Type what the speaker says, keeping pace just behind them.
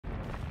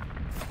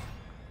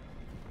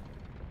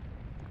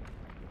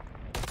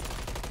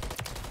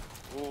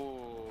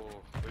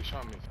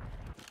shot me.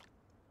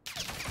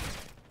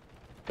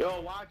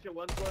 Yo, watch it.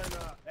 One's going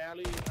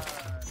alley.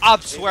 I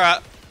swear.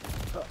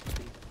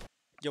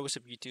 Yo, what's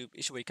up, YouTube?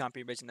 It's your way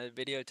Compy in another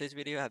video. Today's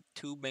video, I have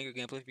two banger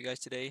gameplays for you guys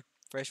today.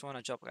 First one,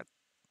 I dropped like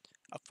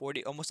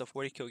almost a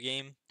 40 kill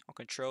game on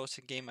control.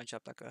 Second game, I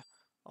dropped like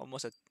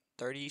almost a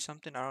 30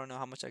 something. I don't know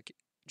how much I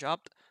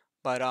dropped,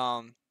 but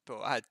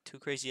bro, I had two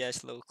crazy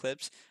ass little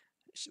clips.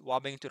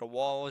 Wobbling through the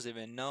walls,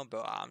 even know,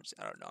 bro. I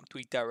don't know. I'm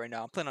tweaked out right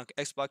now. I'm playing on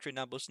Xbox right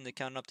now, boosting the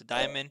account up to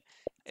diamond.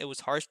 It was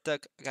hard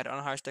stuck. I got it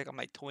on hard stuck. I'm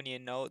like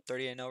 20-0,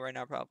 30-0 right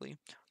now, probably.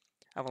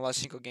 I haven't lost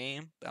a single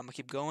game, but I'm gonna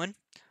keep going.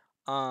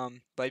 But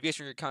if you guys want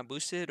your account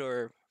boosted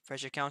or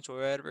fresh accounts or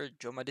whatever,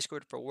 join my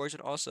Discord for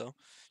Warzone. Also,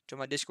 join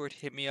my Discord.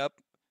 Hit me up.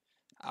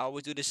 I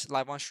always do this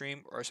live on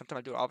stream, or sometimes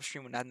I do it off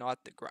stream when I know how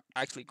to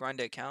actually grind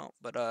the account.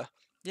 But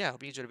yeah,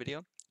 hope you enjoyed the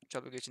video.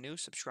 Drop a good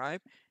news,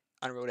 subscribe.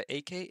 On the road to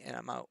 8K, and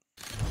I'm out.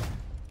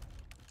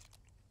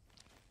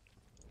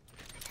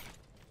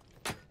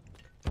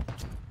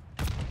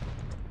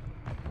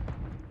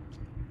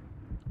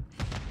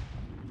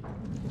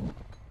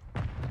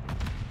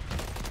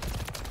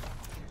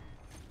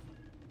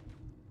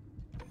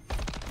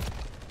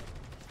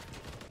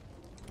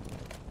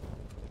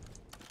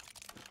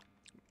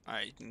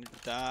 Alright, you can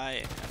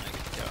die, and I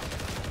get to go.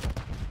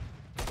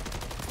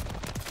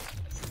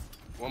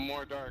 One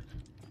more dark.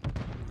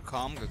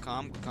 Calm, go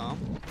calm, go calm.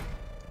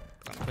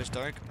 Gonna push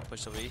dark,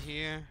 push over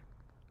here.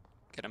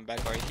 Get him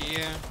back right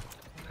here.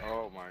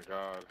 Oh my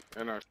god.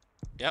 And our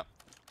Yep.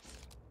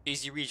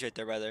 Easy reads right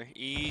there, brother.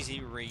 Easy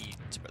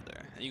reads,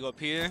 brother. And you go up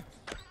here.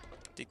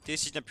 Take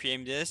this, he's gonna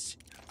pre-aim this.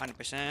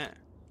 100%.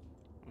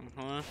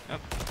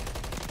 Yep.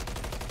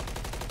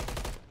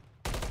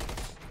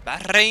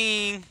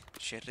 Barring!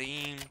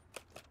 Shireen.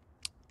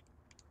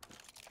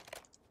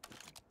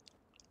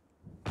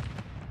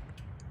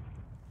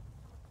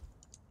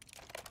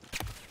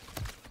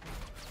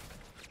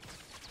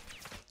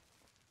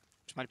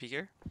 Somebody peek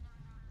here.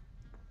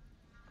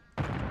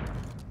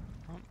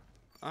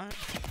 Alright.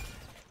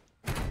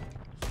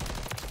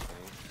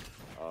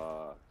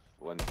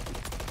 One.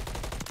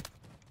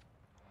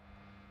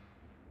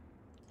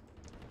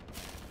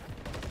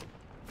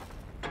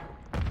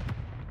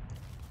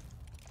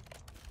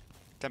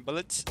 10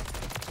 bullets.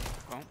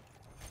 Oh. It's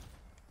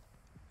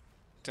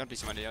gonna be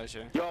somebody else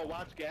here. Yo,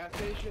 watch gas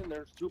station.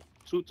 There's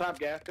two top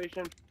gas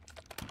station.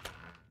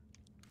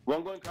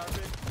 One going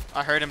carpet.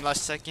 I heard him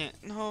last second.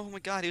 No, oh my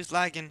god, he was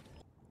lagging.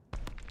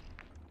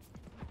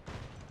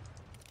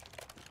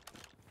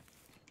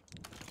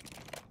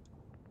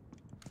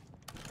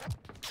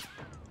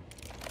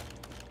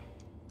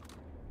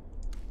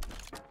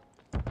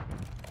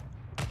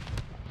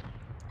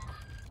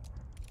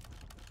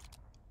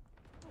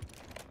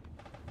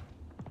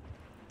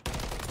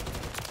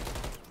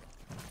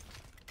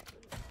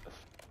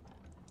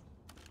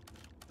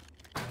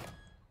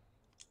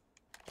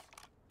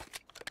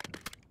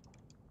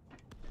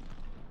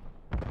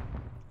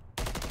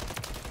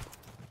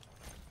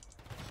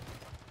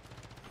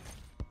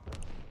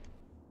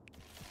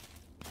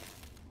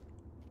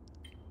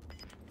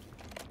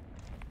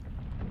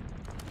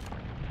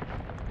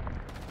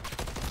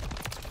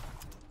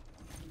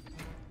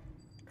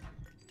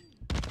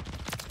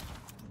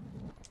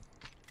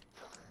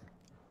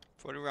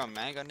 Round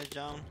mag on the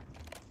zone.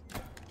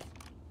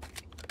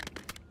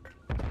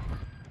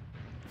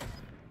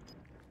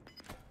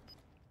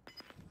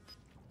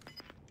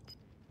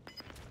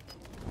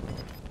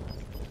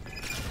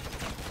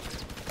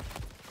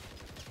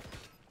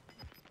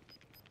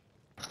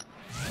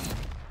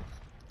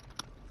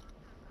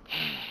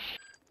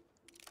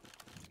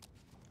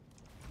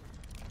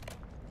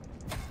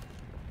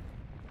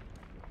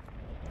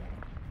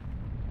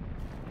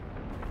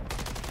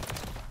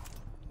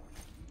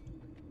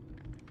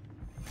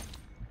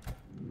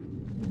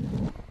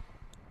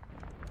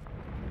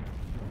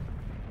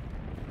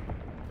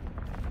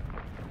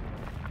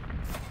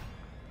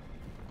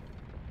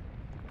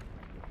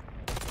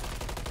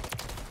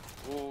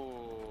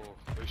 oh,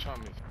 they shot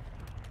me.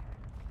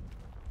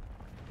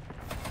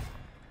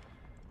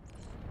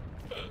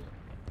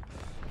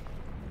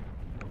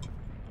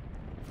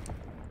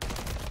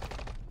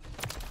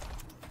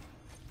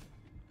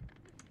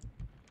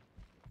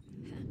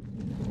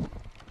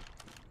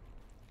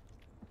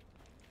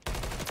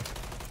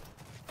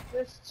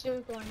 There's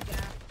two going down.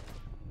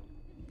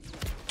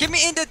 Get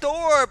me in the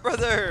door,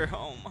 brother!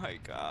 Oh my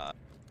god.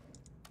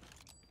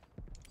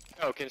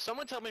 Yo, can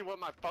someone tell me what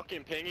my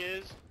fucking ping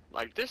is?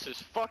 Like, this is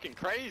fucking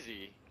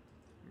crazy.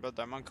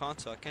 Brother, I'm on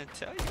console. I can't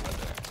tell you,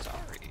 brother.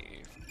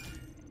 Sorry.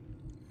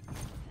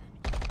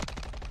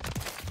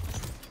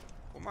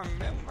 Where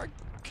my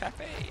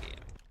cafe?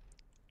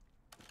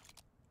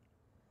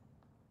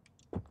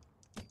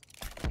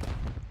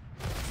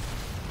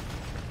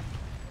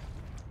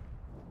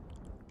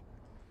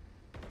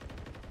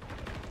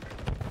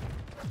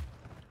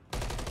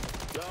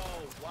 Yo,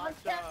 watch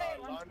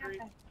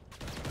laundry.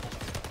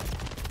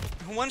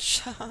 One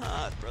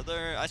shot,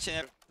 brother. I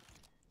should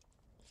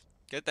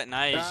get that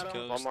nice. Got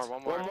him. Ghost. One more.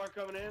 One more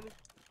coming in.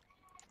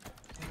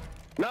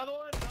 Another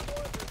one.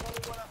 There's only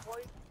one at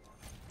point.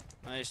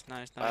 Nice,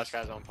 nice, Last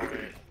nice. guy's on point.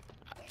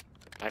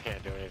 I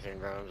can't do anything,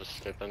 bro. I'm just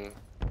skipping.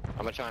 I'm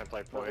gonna try and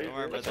play point. Don't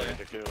worry about Let's try to that.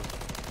 get the kill.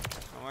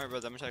 Don't worry,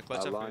 brother. I'm gonna try to clutch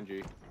up here.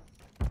 Laundry.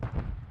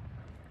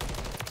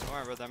 Don't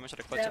worry, brother. I'm gonna try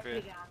to clutch up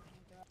here. Definitely got me,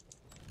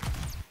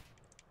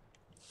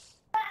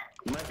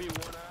 bro. Might be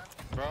one eye.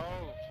 Bro.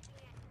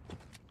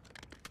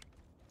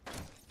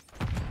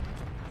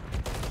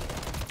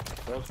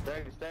 Go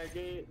stack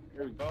it.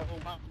 Here we go.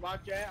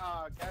 Watch that,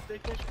 gas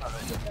station.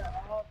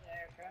 They're all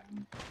there,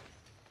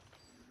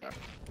 bro.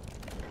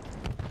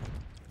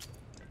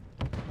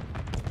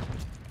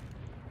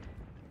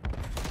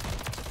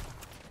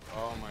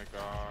 Oh my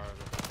god.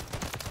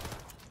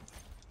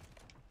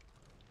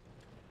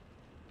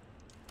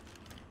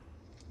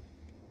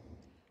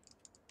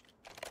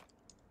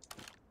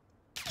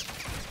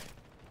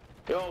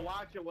 Yo,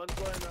 watch it. One's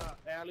going,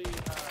 alley,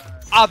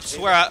 I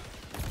swear,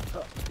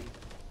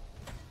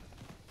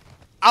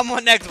 I'm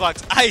on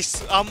Xbox.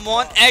 I'm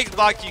on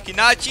Xbox. You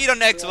cannot cheat on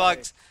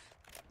Xbox.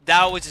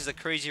 That was just a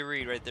crazy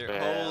read right there.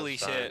 Yeah, Holy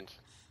shit. signed.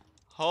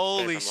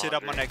 Holy from shit,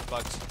 I'm on laundry.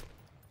 Xbox.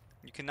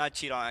 You cannot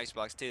cheat on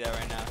Xbox. Do that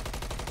right now.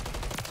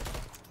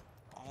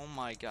 Oh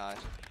my god.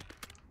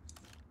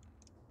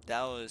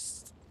 That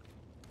was...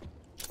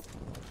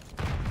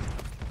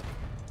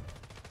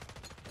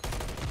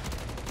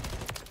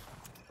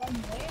 From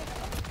where?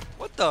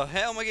 What the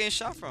hell am I getting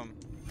shot from?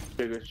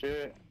 Bigger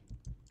shit.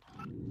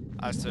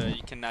 I swear,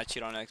 you cannot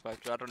cheat on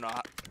Xbox. I don't know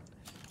how...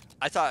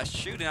 I thought I was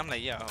shooting. I'm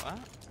like, yo, huh?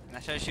 And I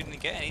started shooting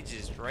again. He's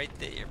just right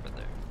there,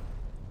 brother.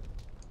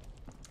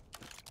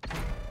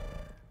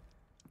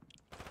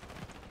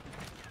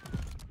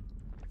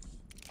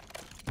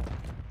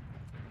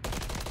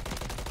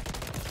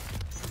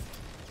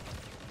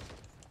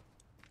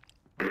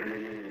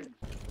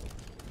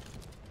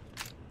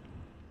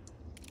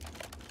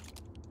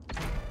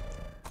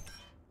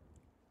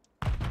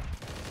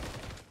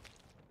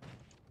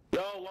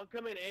 Yo, one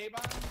coming A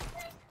bomb.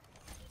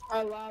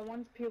 Oh wow,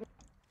 one's pure.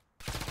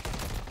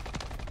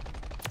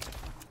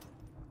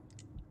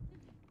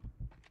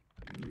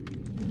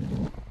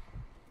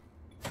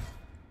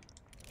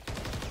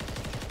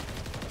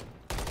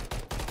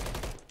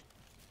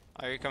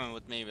 Oh, you're coming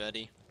with me,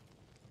 buddy.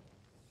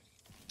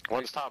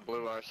 One's top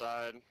blue our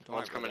side. Don't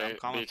One's worry, coming brother, I'm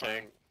coming B for you.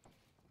 tank.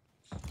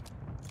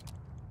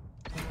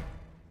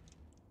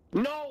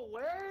 No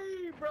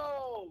way,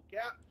 bro.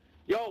 Cap.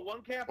 Yo,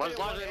 one cap. One's A,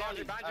 one laundry, alley.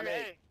 laundry, behind I you, mean,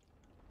 A.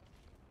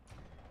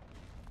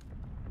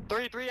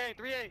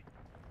 3A.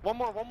 One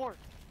more.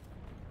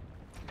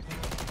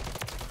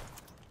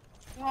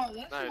 Oh,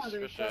 that's Nice, another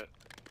good shit.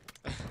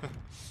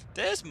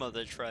 This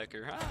mother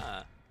tracker,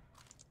 huh?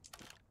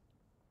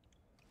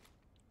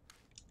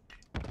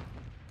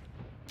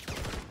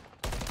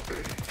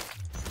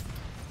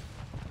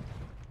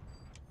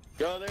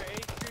 Yo, they're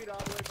 8th Street all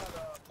the way by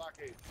the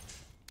blockade.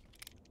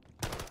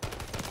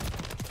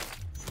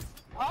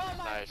 Oh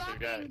my Nice,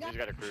 fucking he's god.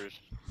 got a cruise.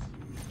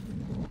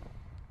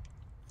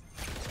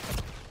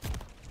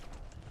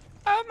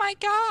 Oh my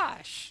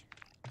gosh!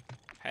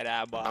 Hey,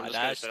 that boy, I'm just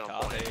gonna that's sit on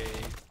tough.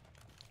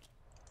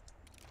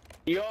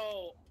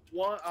 Yo,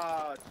 one,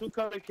 two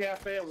coming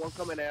cafe and one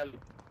coming alley.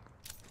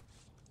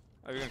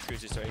 Oh, we're gonna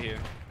cruise this right here.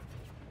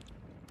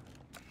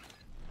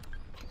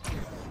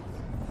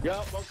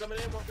 Yup, one coming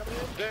in.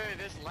 Dude,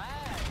 this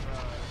lag,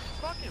 bro.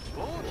 Fucking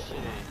bullshit.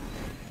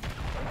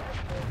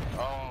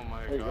 Oh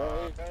my There you go,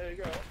 god. there you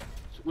go.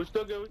 We're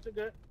still good.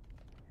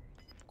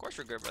 Of course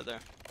we're good, brother.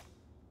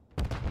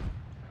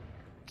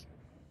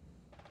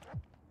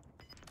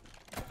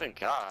 Thank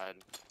God.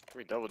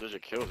 3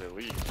 double-digit kills at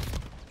least.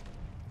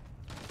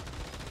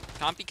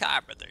 Compy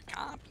card, brother.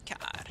 Compy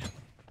card.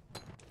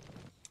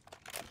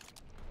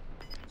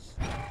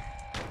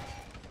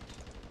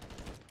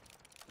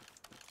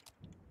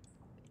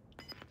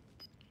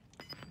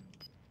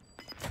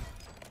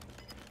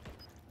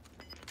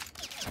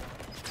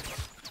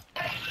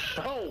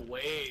 No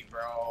way,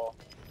 bro.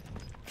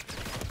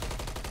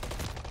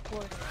 Yeah,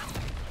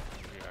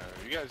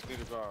 you guys need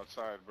to go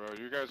outside, bro.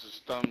 You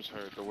guys' thumbs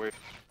hurt the way.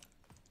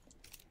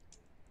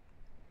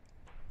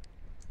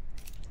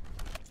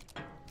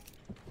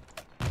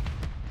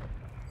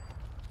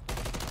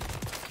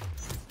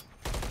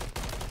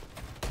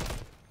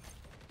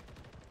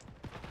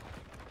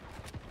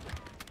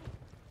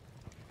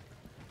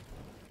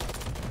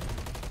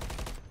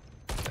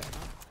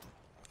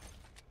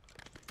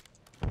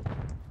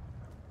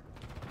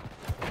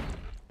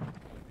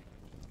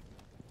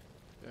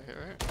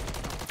 Right.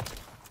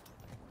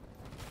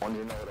 One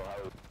you know it'll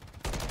have.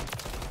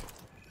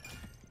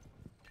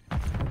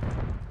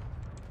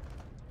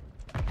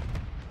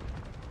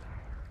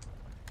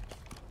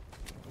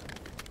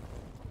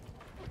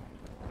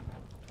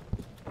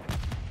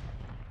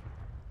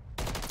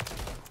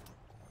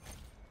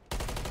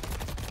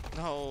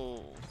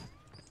 No.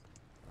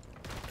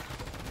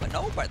 But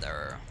no,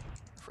 brother.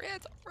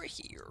 Fred's over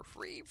here.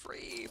 Free.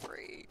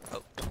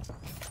 Oh.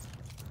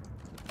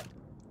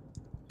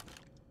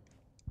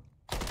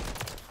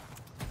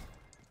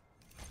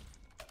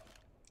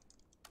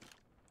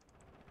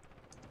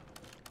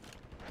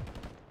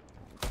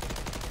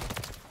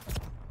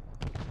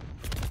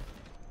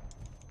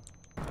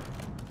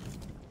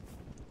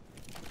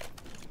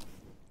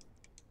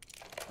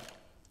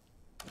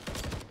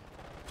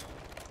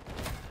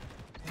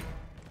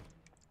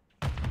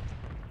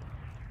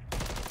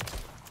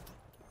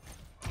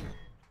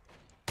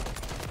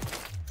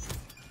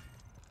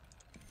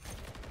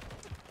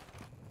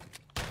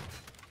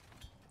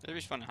 They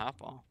respawn in half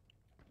ball.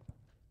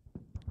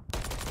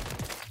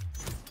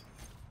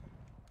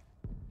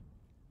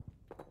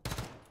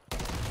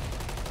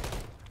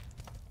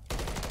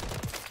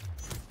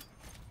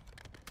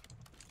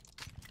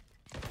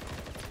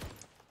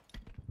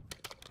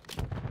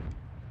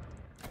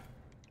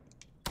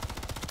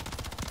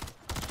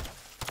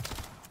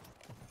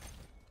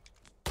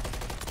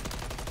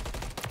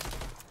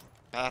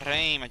 Bad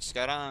aim, I just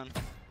got on.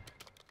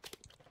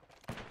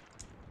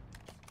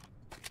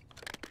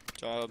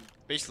 So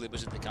basically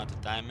boosted the count to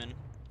diamond.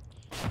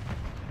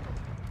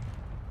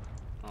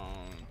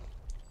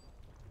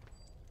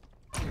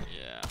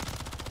 Yeah.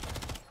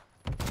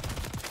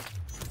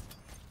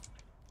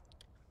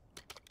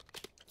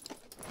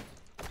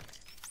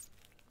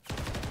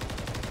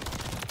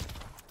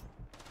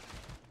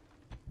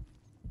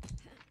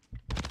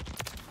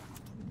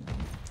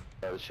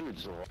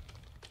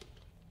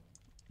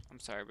 I'm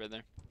sorry,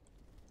 brother.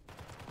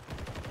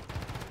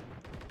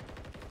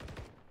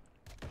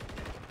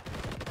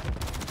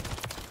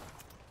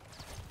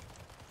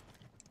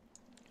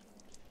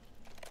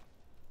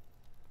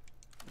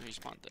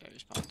 Respawn there,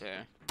 respawn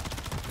there.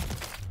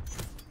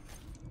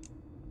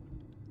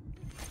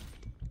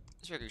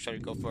 This record try to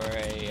go for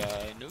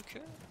a nuke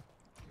here.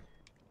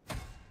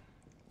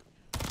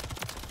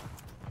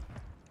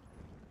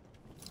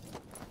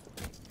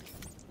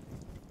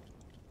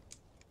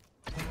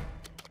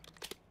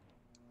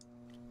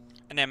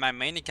 And then my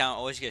main account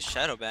always gets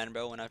shadow banned,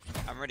 bro. When I'm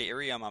already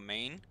Eerie on my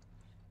main,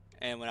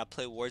 and when I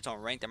play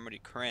Warzone ranked, I'm already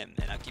crim,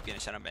 and I keep getting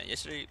shadow banned.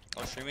 Yesterday,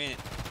 I was streaming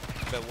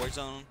but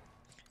Warzone.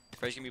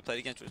 First game we played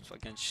against was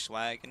fucking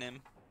Swag and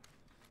him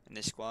in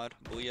this squad,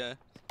 Booyah.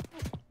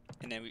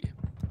 And then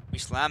we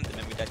slammed them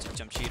and we died to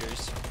jump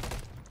cheaters.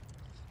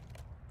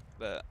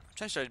 But I'm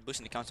trying to start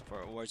boosting the counts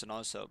for Warzone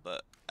also,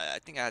 but I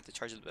think I have to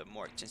charge a little bit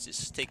more since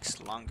it takes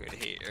longer to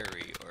hit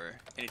Eerie or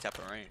any type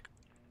of rank.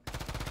 But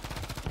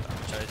I'm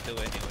gonna try to do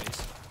it anyways.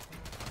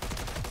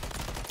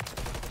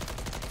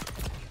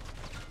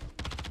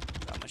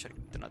 But I'm gonna try to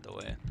get another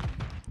way.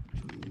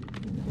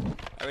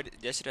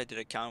 Yesterday I did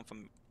a count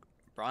from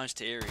bronze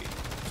to Eerie.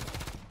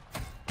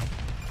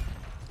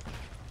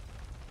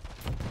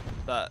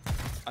 But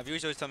my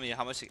viewers always tell me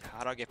how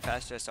do I get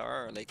past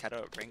SR, or like how do I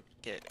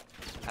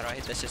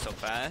hit that shit so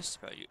fast?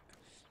 But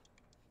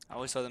I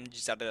always tell them you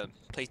just gotta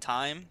play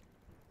time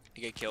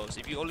to get kills.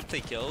 If you only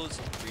play kills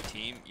for your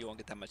team, you won't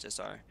get that much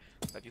SR.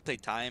 But if you play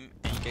time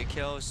and you get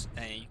kills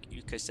and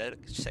you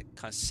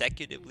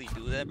consecutively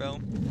do that, bro,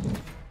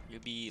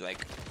 you'll be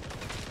like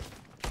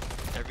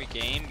every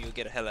game you'll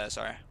get a hella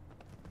SR.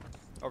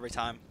 Over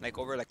time, like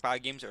over like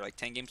 5 games or like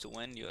 10 games to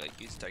win, you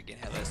start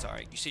getting hella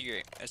SR. You see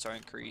your SR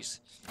increase.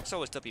 That's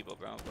always tell people,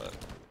 bro, but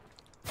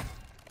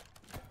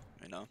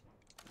you know,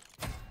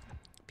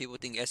 people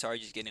think SR is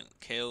just getting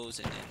kills,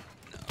 and then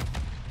no,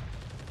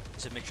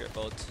 it's a mixture of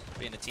both.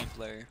 Being a team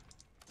player,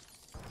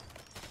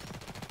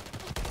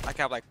 I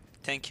can have like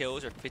 10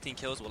 kills or 15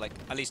 kills with like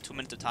at least 2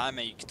 minutes of time,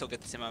 and you can still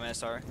get the same amount of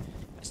SR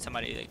as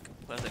somebody like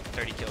who has like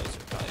 30 kills or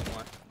probably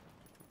more.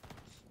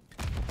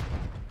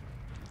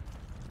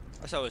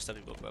 That's always tell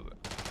people, but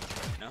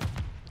you know,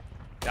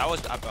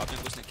 I've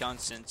been boosting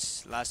accounts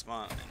since last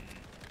month, and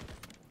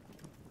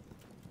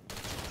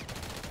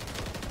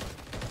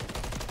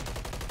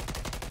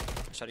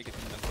I try to get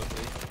them done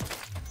quickly.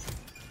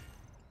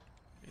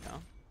 You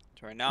know,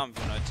 so right now I'm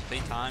gonna play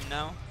time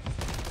now.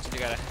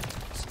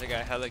 Since I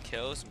got hella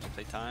kills, I'm gonna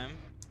play time,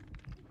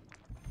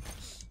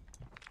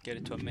 get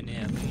it to a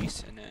minute at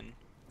least, and then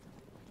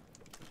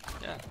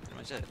yeah, pretty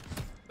much it.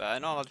 But I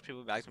know a lot of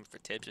people ask me for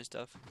tips and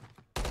stuff.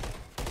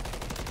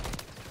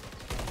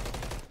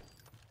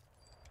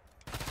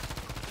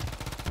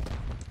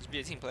 Be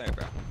a team player,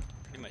 bro.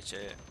 Pretty much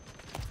it.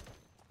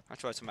 I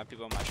try to tell my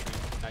people on my stream.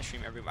 I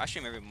stream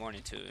every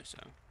morning too. So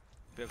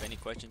if you have any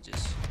questions,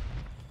 just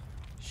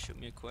shoot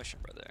me a question,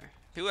 brother.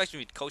 People ask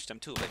me to coach them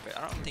too, like, but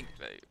I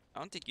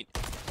don't think you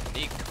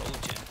need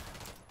coaching.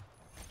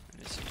 Let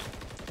me see.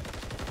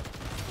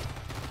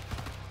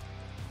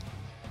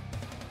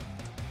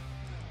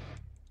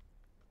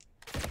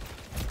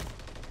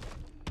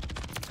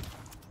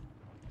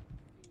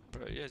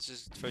 Bro, yeah, it's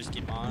just first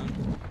game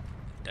on.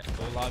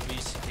 Go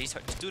lobbies. This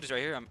dude is right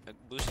here. I'm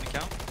boosting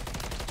account.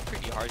 It's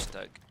pretty hard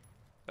stuck.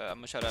 But I'm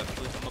gonna try to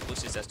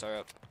boost his SR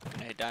up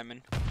and hit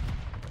diamond.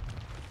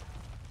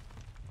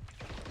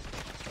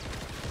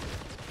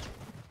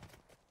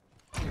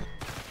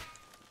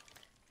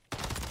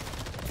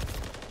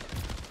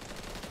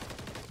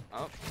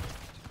 Oh,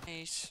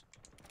 nice.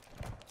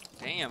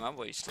 Damn, my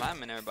boy's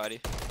slamming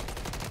everybody.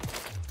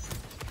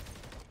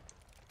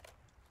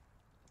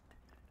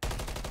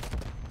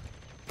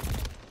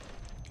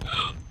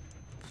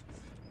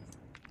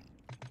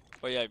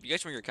 But yeah, if you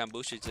guys want your account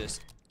boosted,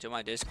 just join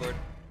my Discord.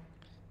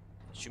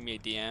 Shoot me a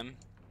DM.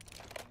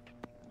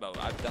 But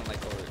I've done like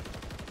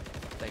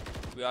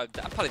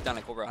I've probably done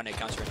like over 100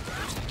 accounts for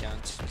boosting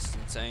accounts. It's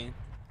insane.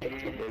 Yeah,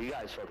 you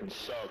guys fucking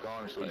suck,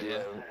 honestly, But dude.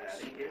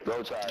 yeah.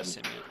 Go time.